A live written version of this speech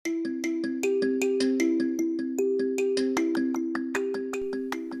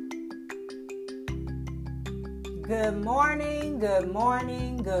Good morning, good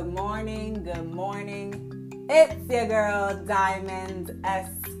morning, good morning, good morning. It's your girl, Diamond,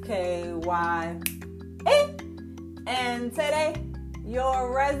 S-K-Y. And today,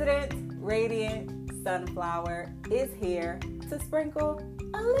 your resident radiant sunflower is here to sprinkle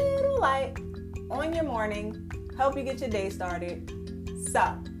a little light on your morning, help you get your day started.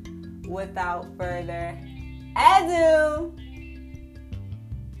 So, without further ado,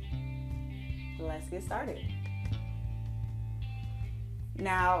 let's get started.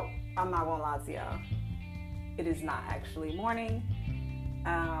 That I'm not gonna lie to y'all. It is not actually morning,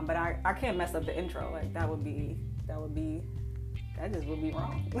 but I can't mess up the intro. Like that just would be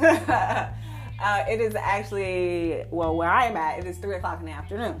wrong. It is actually, where I am at, it is 3 o'clock in the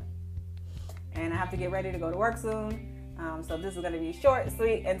afternoon, and I have to get ready to go to work soon. So this is gonna be short,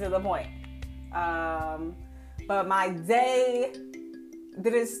 sweet, and to the point. But my day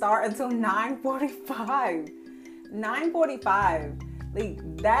didn't start until 9:45. 9:45. Like,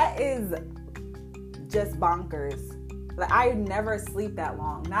 that is just bonkers. Like, I never sleep that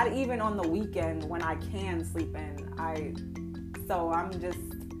long. Not even on the weekend when I can sleep in. So I'm just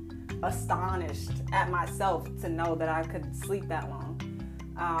astonished at myself to know that I could sleep that long.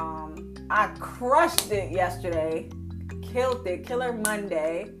 I crushed it yesterday. Killed it. Killer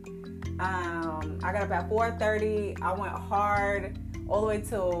Monday. I got up at 4:30. I went hard all the way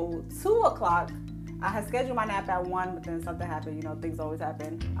till 2 o'clock. I had scheduled my nap at 1, but then something happened. Things always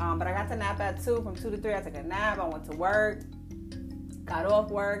happen. But I got to nap at 2. From 2 to 3, I took a nap. I went to work. Got off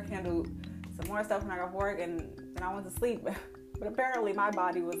work. Handled some more stuff when I got off work. And then I went to sleep. But apparently my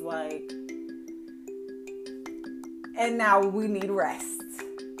body was like, and now we need rest.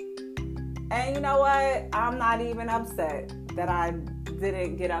 And you know what? I'm not even upset that I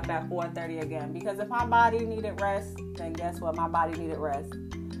didn't get up at 4:30 again. Because if my body needed rest, then guess what? My body needed rest.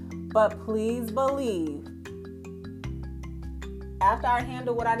 But please believe, after I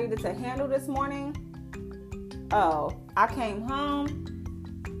handled what I needed to handle this morning, I came home,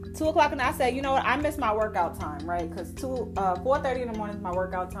 2 o'clock, and I said, you know what, I missed my workout time, right? Because 4:30 in the morning is my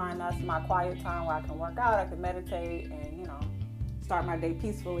workout time. That's my quiet time where I can work out, I can meditate, and, start my day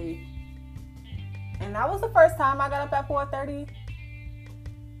peacefully. And that was the first time I got up at 4:30.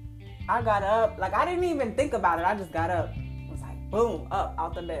 I got up, I didn't even think about it. I just got up. Boom, up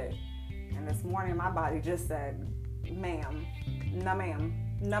out the bed. And this morning my body just said, ma'am, no ma'am,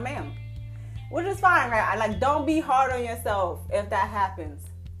 no ma'am. Which is fine, right? Don't be hard on yourself if that happens.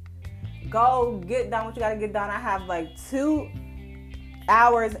 Go get done what you gotta get done. I have 2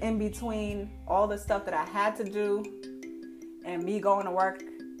 hours in between all the stuff that I had to do and me going to work.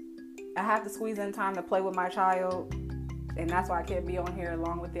 I have to squeeze in time to play with my child. And that's why I can't be on here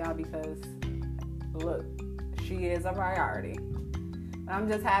along with y'all, because look, she is a priority. I'm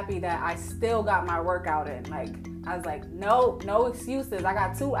just happy that I still got my workout in. I was like, no excuses. I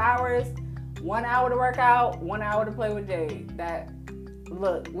got 2 hours, 1 hour to work out, 1 hour to play with Jade.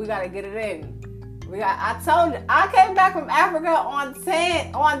 Look, we got to get it in. I told you, I came back from Africa on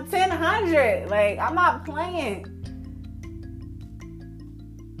 1000. I'm not playing.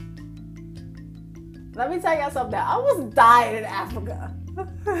 Let me tell y'all something. I was dying in Africa.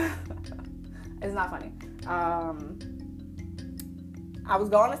 It's not funny. I was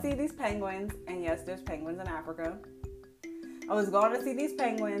going to see these penguins, and yes, there's penguins in Africa. I was going to see these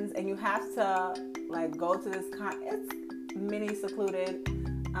penguins, and you have to go to this it's mini secluded.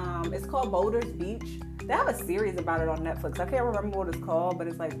 It's called Boulders Beach. They have a series about it on Netflix. I can't remember what it's called, but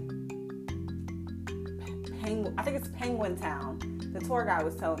it's I think it's Penguin Town. The tour guide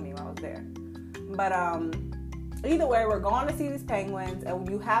was telling me when I was there. But either way, we're going to see these penguins, and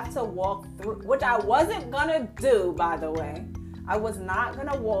you have to walk through, which I wasn't gonna do, by the way. I was not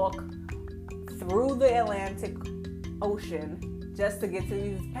gonna walk through the Atlantic Ocean just to get to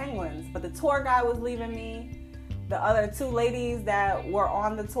these penguins. But the tour guide was leaving me. The other 2 ladies that were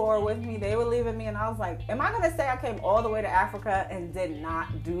on the tour with me, they were leaving me. And I was like, am I gonna say I came all the way to Africa and did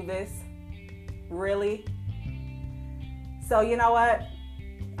not do this? Really? So you know what?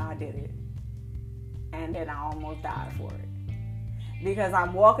 I did it. And then I almost died for it. Because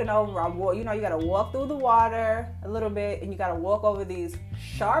I'm walking over, you gotta walk through the water a little bit, and you gotta walk over these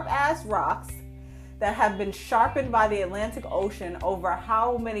sharp-ass rocks that have been sharpened by the Atlantic Ocean over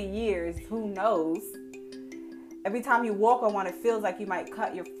how many years, who knows. Every time you walk on one, it feels like you might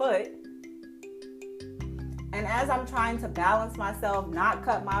cut your foot. And as I'm trying to balance myself, not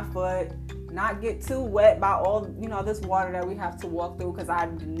cut my foot, not get too wet by all, this water that we have to walk through, because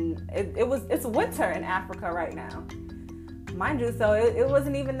it's winter in Africa right now. Mind you, so it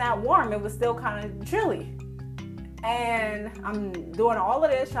wasn't even that warm. It was still kind of chilly. And I'm doing all of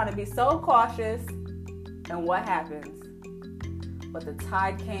this, trying to be so cautious. And what happens? But the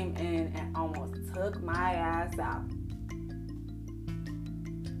tide came in and almost took my ass out.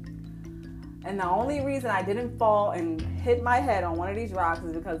 And the only reason I didn't fall and hit my head on one of these rocks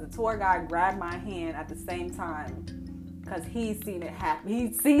is because the tour guide grabbed my hand at the same time. Because he's seen it happen.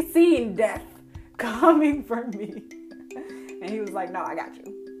 He's seen death coming for me. And he was like, no, I got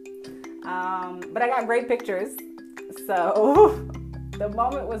you. But I got great pictures. So the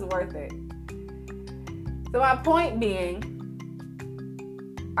moment was worth it. So my point being,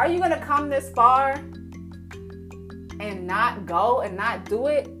 are you going to come this far and not go and not do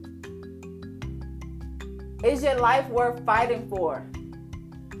it? Is your life worth fighting for?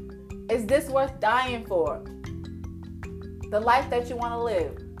 Is this worth dying for? The life that you want to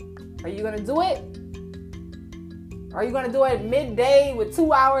live. Are you going to do it? Are you going to do it midday with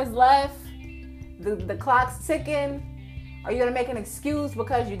 2 hours left? The clock's ticking. Are you going to make an excuse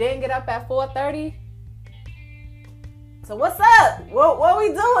because you didn't get up at 4:30? So what's up? What are we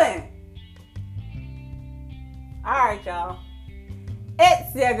doing? All right, y'all.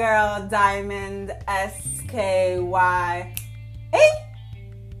 It's your girl, Diamond SKY.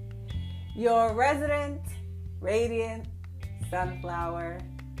 Your resident, radiant sunflower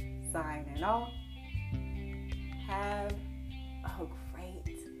signing off. Have a great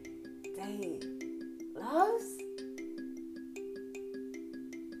day. Loves.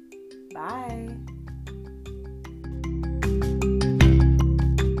 Bye.